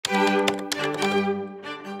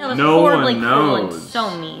was No horribly one cruel and knows.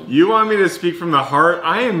 so mean. You want me to speak from the heart?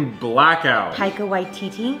 I am blackout. Taika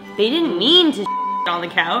Waititi, they didn't mean to on the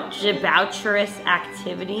couch. Debaucherous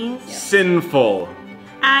activities. Sinful.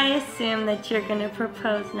 I assume that you're gonna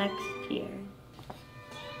propose next year.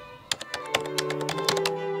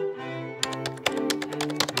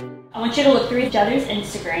 I want you to look through each other's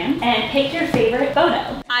Instagram and pick your favorite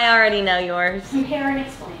photo. I already know yours. Compare and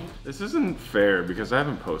explain. This isn't fair because I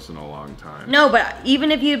haven't posted in a long time. No, but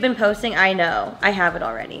even if you've been posting, I know. I have it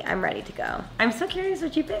already. I'm ready to go. I'm so curious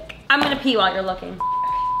what you pick. I'm gonna pee while you're looking.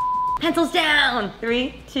 Pencils down.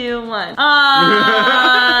 3, 2, 1.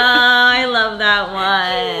 I love that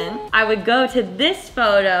one. I would go to this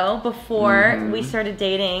photo before we started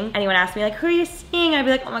dating. Anyone asked me like, who are you seeing? I'd be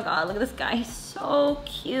like, oh my God, look at this guy. He's so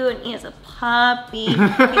cute and he has a puppy. He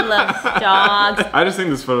loves dogs. I just think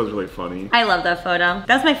this photo is really funny. I love that photo.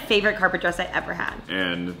 That's my favorite carpet dress I ever had.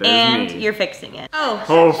 And there's me. You're fixing it. Oh.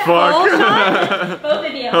 Oh fuck. Full shot? Both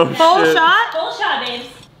of you. Oh, Full shit. shot? Full shot, babes.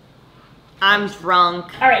 I'm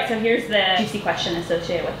drunk. All right, so here's the juicy question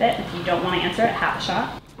associated with it. If you don't want to answer it, half a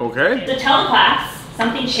shot. Okay. So tell the class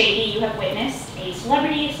something shady you have witnessed a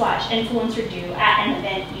celebrity/influencer do at an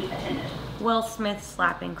event you attended. Will Smith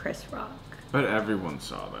slapping Chris Rock. But everyone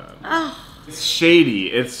saw that. Oh, It's shady.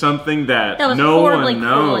 It's something that, that was no horribly one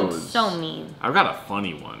cruel and knows. so mean. I've got a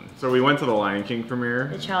funny one. So we went to the Lion King premiere.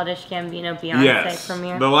 The Childish Gambino Beyonce Yes,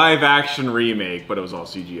 premiere. the live action remake, but it was all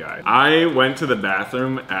CGI. I went to the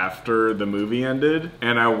bathroom after the movie ended,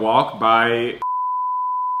 and I walked by,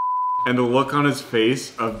 and the look on his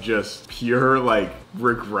face of just pure, like,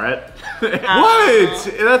 regret.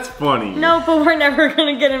 What? That's funny. No, but we're never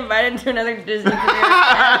gonna get invited to another Disney premiere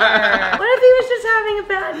ever. What if he was just having a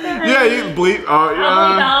bad day? Yeah, you bleep. Oh,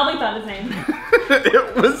 yeah. I'll bleep out his name.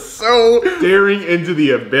 It was so staring into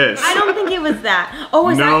the abyss. I don't think it was that. Oh,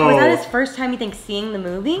 was No. that his first time, you think, seeing the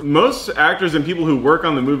movie? Most actors and people who work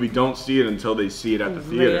on the movie don't see it until they see it at the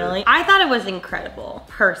theater. Really? I thought it was incredible,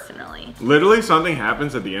 personally. Literally, something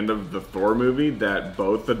happens at the end of the Thor movie that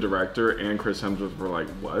both the director and Chris Hemsworth were like,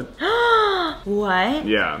 what? What?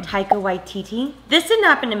 Yeah. Taika Waititi? This didn't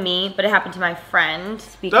happen to me, but it happened to my friend.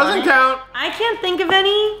 Speak on Doesn't it. count. I can't think of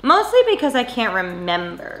any, mostly because I can't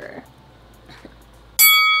remember.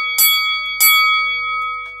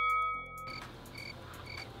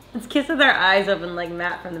 Let's kiss with our eyes open like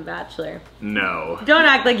Matt from The Bachelor. No. Don't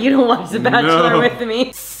act like you don't watch The Bachelor No. with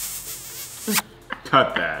me.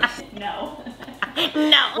 Cut that. No.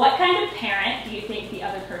 No. What kind of parent do you think the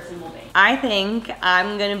other person will be? I think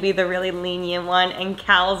I'm gonna be the really lenient one and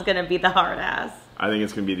Cal's gonna be the hard ass. I think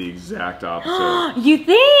it's gonna be the exact opposite. You Yeah.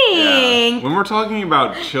 think? When we're talking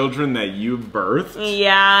about children that you've birthed,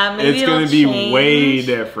 Yeah, maybe it's gonna it'll be change. way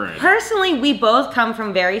different. Personally, we both come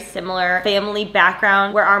from very similar family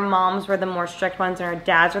background where our moms were the more strict ones and our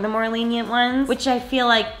dads were the more lenient ones, which I feel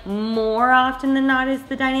like more often than not is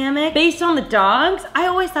the dynamic. Based on the dogs, I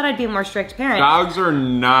always thought I'd be a more strict parent. Dogs are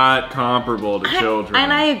not comparable to children.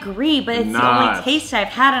 And I agree, but it's the Not. only taste I've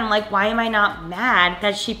had, and I'm like, why am I not mad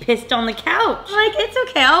that she pissed on the couch? Like, it's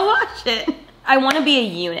okay, I'll watch it. I want to be a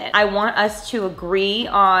unit. I want us to agree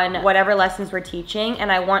on whatever lessons we're teaching,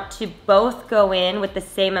 and I want to both go in with the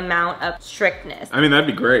same amount of strictness. I mean, that'd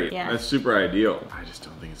be great. Yeah. That's super ideal. I just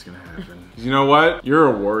don't think it's gonna happen. You know what? You're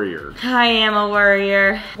a warrior. I am a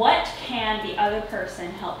warrior. What can the other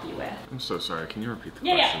person help you with? I'm so sorry. Can you repeat the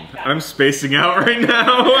Yeah, question? yeah. I'm spacing out right now.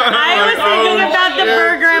 I was thinking about the shit.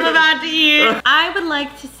 burger I'm about to eat. I would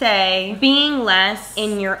like to say being less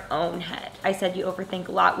in your own head. I said you overthink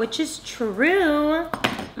a lot, which is true.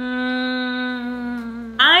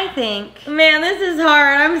 I think, man, this is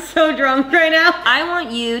hard. I'm so drunk right now. I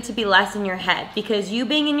want you to be less in your head because you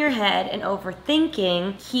being in your head and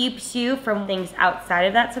overthinking keeps you from things outside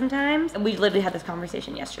of that sometimes. And we literally had this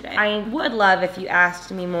conversation yesterday. I would love if you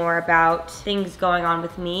asked me more about things going on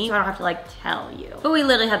with me so I don't have to like tell you. But we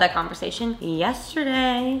literally had that conversation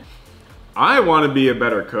yesterday. I want to be a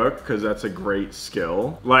better cook because that's a great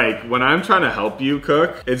skill. Like, when I'm trying to help you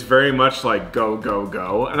cook, it's very much like go, go,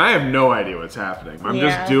 go. And I have no idea what's happening. I'm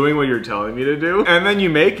Yeah. just doing what you're telling me to do. And then you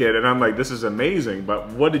make it and I'm like, this is amazing, but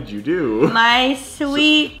what did you do? My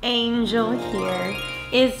sweet angel here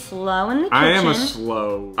is slow in the kitchen.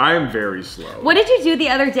 I am very slow. What did you do the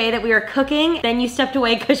other day that we were cooking, then you stepped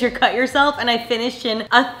away because you cut yourself, and I finished in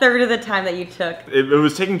a third of the time that you took? It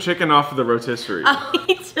was taking chicken off of the rotisserie.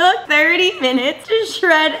 He took 30 minutes to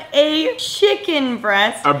shred a chicken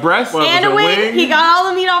breast. A breast? What, And a was it wing. He got all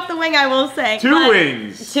the meat off the wing, I will say. Two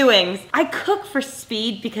wings. 2 wings. I cook for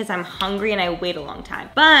speed because I'm hungry and I wait a long time.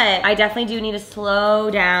 But I definitely do need to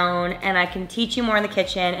slow down, and I can teach you more in the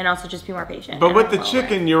kitchen and also just be more patient. But And with I the will.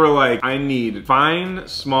 chicken, you were like, I need fine,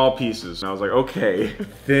 small pieces. And I was like, okay,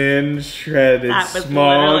 thin, shredded,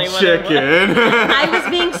 small chicken. I was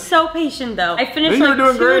being so patient though. I finished like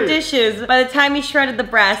 2 dishes by the time he shredded the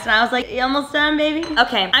breast, and I was like, you almost done, baby?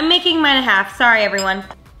 Okay, I'm making mine a half. Sorry, everyone.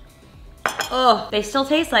 Oh, they still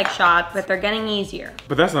taste like shots, but they're getting easier.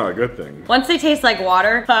 But that's not a good thing. Once they taste like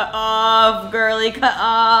water, cut off, girly, cut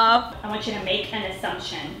off. I want you to make an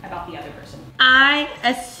assumption about the other person. I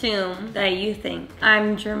assume that you think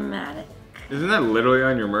I'm dramatic. Isn't that literally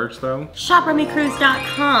on your merch though? Shop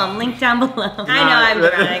remicruz.com, link down below. I know I'm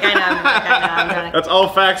dramatic, I know I'm dramatic. That's all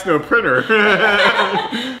facts, no printer.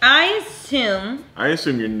 I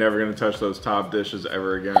assume you're never gonna touch those top dishes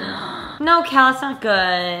ever again. No, Cal, it's not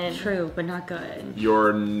good. True, but not good.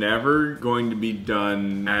 You're never going to be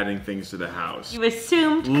done adding things to the house. You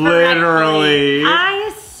assumed correctly. Literally.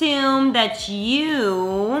 I assume that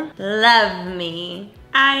you love me.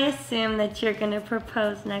 I assume that you're gonna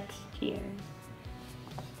propose next year.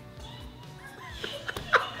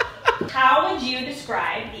 How would you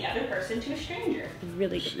describe the other person to a stranger?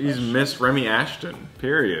 Really good She's question. MissRemiAshten,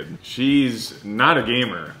 period. She's not a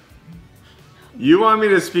gamer. You want me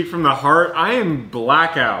to speak from the heart? I am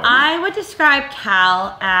blackout. I would describe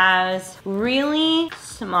Cal as really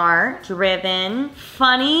smart, driven,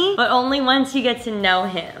 funny, but only once you get to know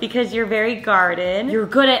him. Because you're very guarded. You're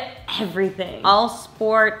good at everything. All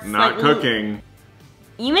sports. Not cooking.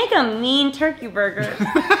 You make a mean turkey burger.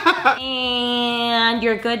 And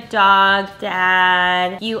you're a good dog,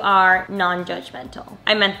 dad. You are non-judgmental.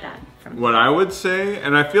 I meant that. What I would say,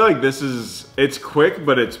 and I feel like it's quick,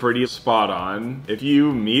 but it's pretty spot on. If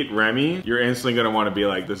you meet Remy, you're instantly gonna wanna be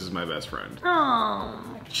like, this is my best friend. Oh.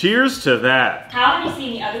 Cheers to that. How have you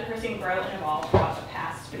seen the other person grow and evolve throughout the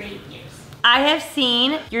past 3 years? I have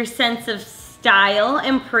seen your sense of style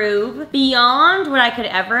improve beyond what I could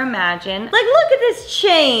ever imagine. Like, look at this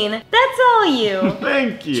chain. That's all you.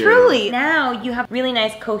 Thank you. Truly. Now you have really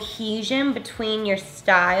nice cohesion between your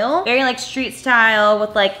style. Very like street style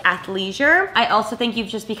with like athleisure. I also think you've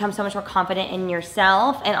just become so much more confident in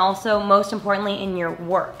yourself, and also most importantly in your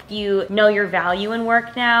work. You know your value in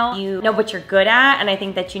work now. You know what you're good at, and I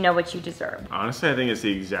think that you know what you deserve. Honestly, I think it's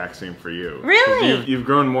the exact same for you. Really? You've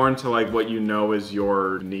grown more into like what you know is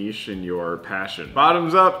your niche and your passion.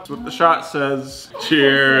 Bottoms up, that's what the shot says.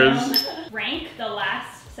 Cheers. Rank the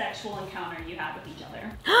last sexual encounter you had with each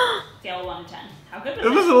other. Scale of 1 to 10. How good was It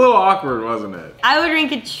was a little awkward, wasn't it? I would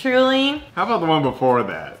rank it truly. How about the one before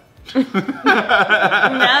that? No, she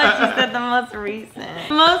said the most recent.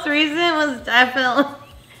 Most recent was definitely.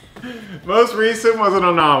 Most recent was an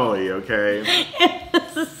anomaly, okay? It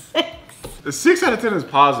was a 6. A 6 out of 10 is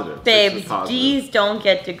positive. Babes, D's don't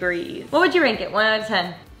get degrees. What would you rank it? 1 out of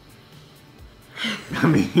 10? I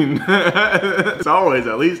mean, it's always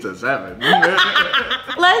at least a 7.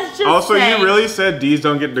 Let's just also, say, you really said D's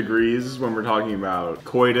don't get degrees when we're talking about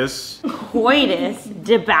coitus. Coitus,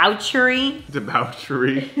 debauchery,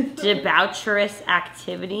 Debauchery. debaucherous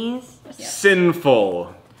activities.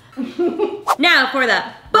 Sinful. Now for the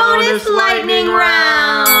bonus lightning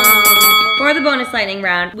round. For the bonus lightning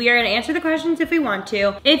round, we are gonna answer the questions if we want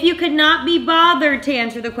to. If you could not be bothered to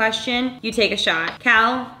answer the question, you take a shot.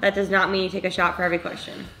 Cal, that does not mean you take a shot for every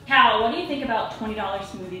question. Cal, what do you think about $20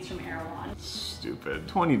 smoothies from Erewhon? Stupid.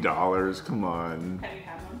 $20, come on. Have you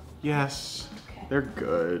had one? Yes, Okay. they're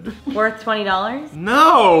good. Worth $20?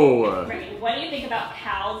 No! Brittany, what do you think about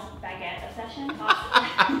Cal's baguette obsession?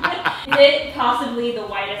 Is it possibly the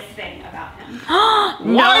whitest thing about him?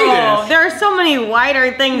 No, Whitest? there are so many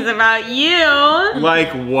whiter things about you.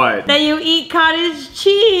 Like what? That you eat cottage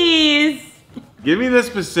cheese. Give me the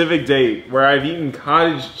specific date where I've eaten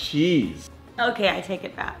cottage cheese. Okay, I take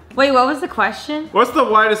it back. Wait, what was the question? What's the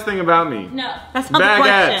whitest thing about me? No. That's not the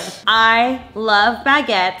Baguettes. question. I love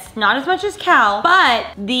baguettes, not as much as Cal, but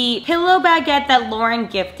the pillow baguette that Lauren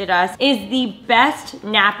gifted us is the best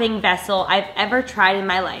napping vessel I've ever tried in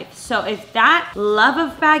my life. So if that love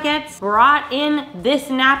of baguettes brought in this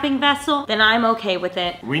napping vessel, then I'm okay with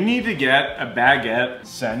it. We need to get a baguette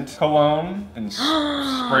scent cologne and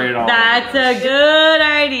spray it all That's over. a good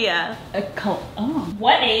idea.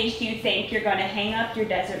 What age do you think you're going to hang up your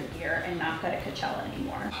desert gear and not go to Coachella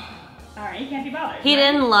anymore? Alright, you can't be bothered. He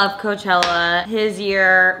didn't love Coachella. His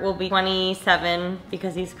year will be 27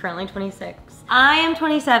 because he's currently 26. I am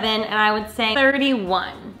 27 and I would say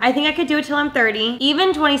 31. I think I could do it till I'm 30.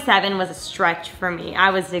 Even 27 was a stretch for me. I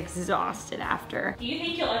was exhausted after. Do you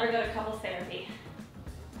think you'll ever go to couples therapy?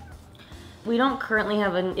 We don't currently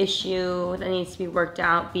have an issue that needs to be worked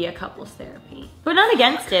out via couples therapy. But not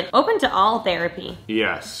against it. Open to all therapy.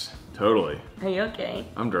 Yes, totally. Are you okay?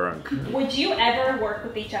 I'm drunk. Would you ever work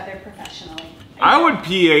with each other professionally I would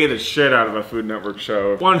PA the shit out of a Food Network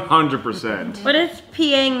show, 100%. What does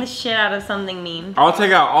PAing the shit out of something mean? I'll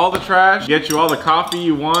take out all the trash, get you all the coffee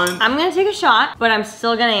you want. I'm gonna take a shot, but I'm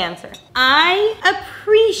still gonna answer. I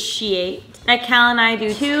appreciate that Cal and I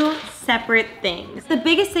do two separate things. The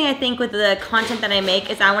biggest thing I think with the content that I make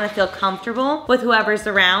is I want to feel comfortable with whoever's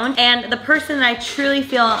around, and the person that I truly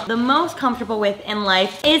feel the most comfortable with in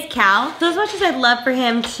life is Cal. So as much as I'd love for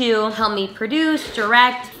him to help me produce,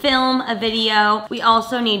 direct, film a video, we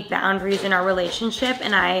also need boundaries in our relationship,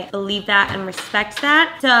 and I believe that and respect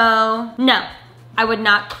that. So no, I would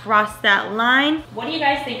not cross that line. What do you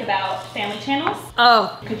guys think about family channels?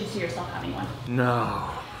 Oh. Could you see yourself having one? No.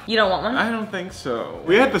 You don't want one? I don't think so.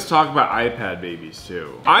 We had this talk about iPad babies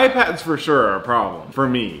too. iPads for sure are a problem for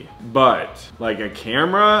me, but like a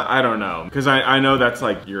camera, I don't know. Because I know that's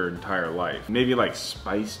like your entire life. Maybe like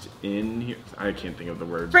spiced in here. I can't think of the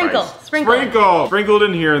word. Sprinkle. Sprinkled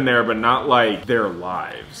in here and there, but not like their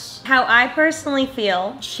lives. How I personally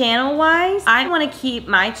feel, channel-wise, I want to keep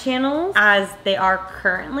my channels as they are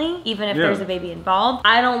currently, even if there's a baby involved.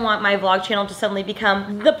 I don't want my vlog channel to suddenly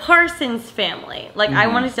become the Parsons family. Like, I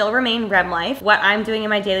want to still remain Rem Life, what I'm doing in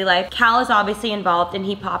my daily life. Cal is obviously involved, and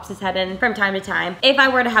he pops his head in from time to time. If I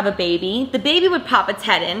were to have a baby, the baby would pop its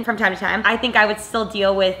head in from time to time. I think I would still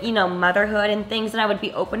deal with, you know, motherhood and things, and I would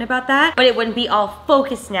be open about that, but it wouldn't be all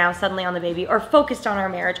focused now suddenly on the baby, or focused on our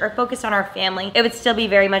marriage, or focused on our family. It would still be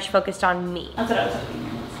very much focused on me. That's what I was hoping.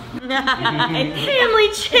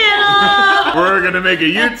 Family channel! We're gonna make a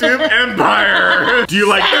YouTube empire! Do you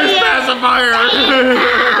like this pacifier?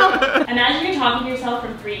 Imagine you're talking to yourself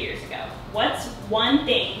from 3 years ago. What's one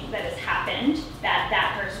thing that has happened that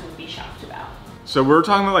that person would be shocked about? So we're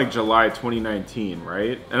talking about like July 2019,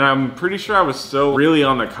 right? And I'm pretty sure I was still really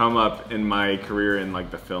on the come up in my career in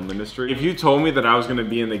like the film industry. If you told me that I was gonna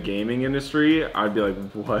be in the gaming industry, I'd be like,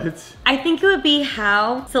 what? I think it would be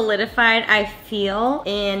how solidified I feel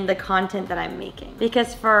in the content that I'm making.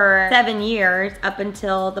 Because for 7 years, up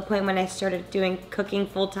until the point when I started doing cooking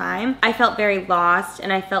full time, I felt very lost,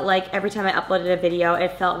 and I felt like every time I uploaded a video,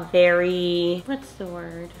 it felt very, what's the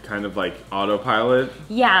word? Kind of like autopilot.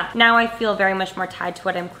 Yeah, now I feel very much more tied to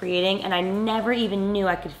what I'm creating, and I never even knew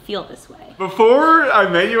I could feel this way. Before I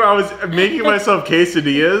met you, I was making myself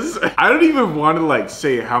quesadillas. I don't even want to like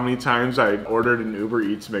say how many times I ordered an Uber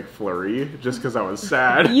Eats McFlurry just because I was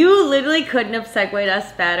sad. You literally couldn't have segued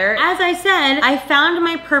us better. As I said, I found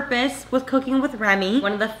my purpose with cooking with Remy.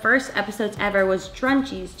 One of the first episodes ever was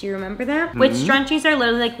drunchies. Do you remember that? Which drunchies are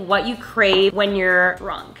literally like what you crave when you're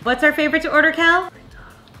drunk. What's our favorite to order, Cal?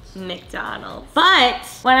 McDonald's. But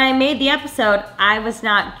when I made the episode, I was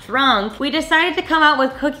not drunk. We decided to come out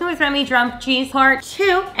with Cooking with Remy Drunk Cheese Part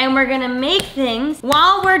 2, and we're gonna make things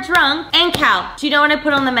while we're drunk. And Cal, do you know what I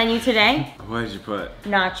put on the menu today? What did you put?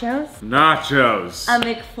 Nachos. Nachos. A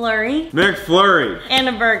McFlurry. McFlurry. And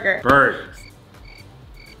a burger. Burgers.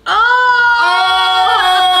 Oh!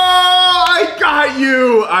 I got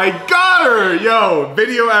you! I got her! Yo,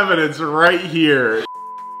 video evidence right here.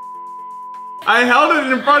 I held it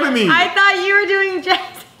in front of me. I thought you were doing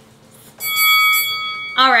justice.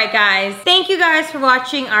 All right, guys. Thank you guys for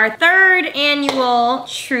watching our 3rd annual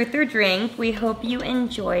Truth or Drink. We hope you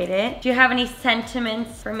enjoyed it. Do you have any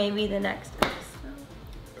sentiments for maybe the next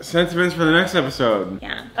episode? Sentiments for the next episode?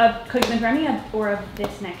 Yeah. Of Cooking with Remy or of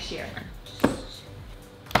this next year?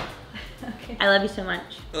 Okay. I love you so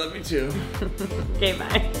much. I love you too. Okay,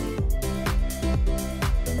 bye.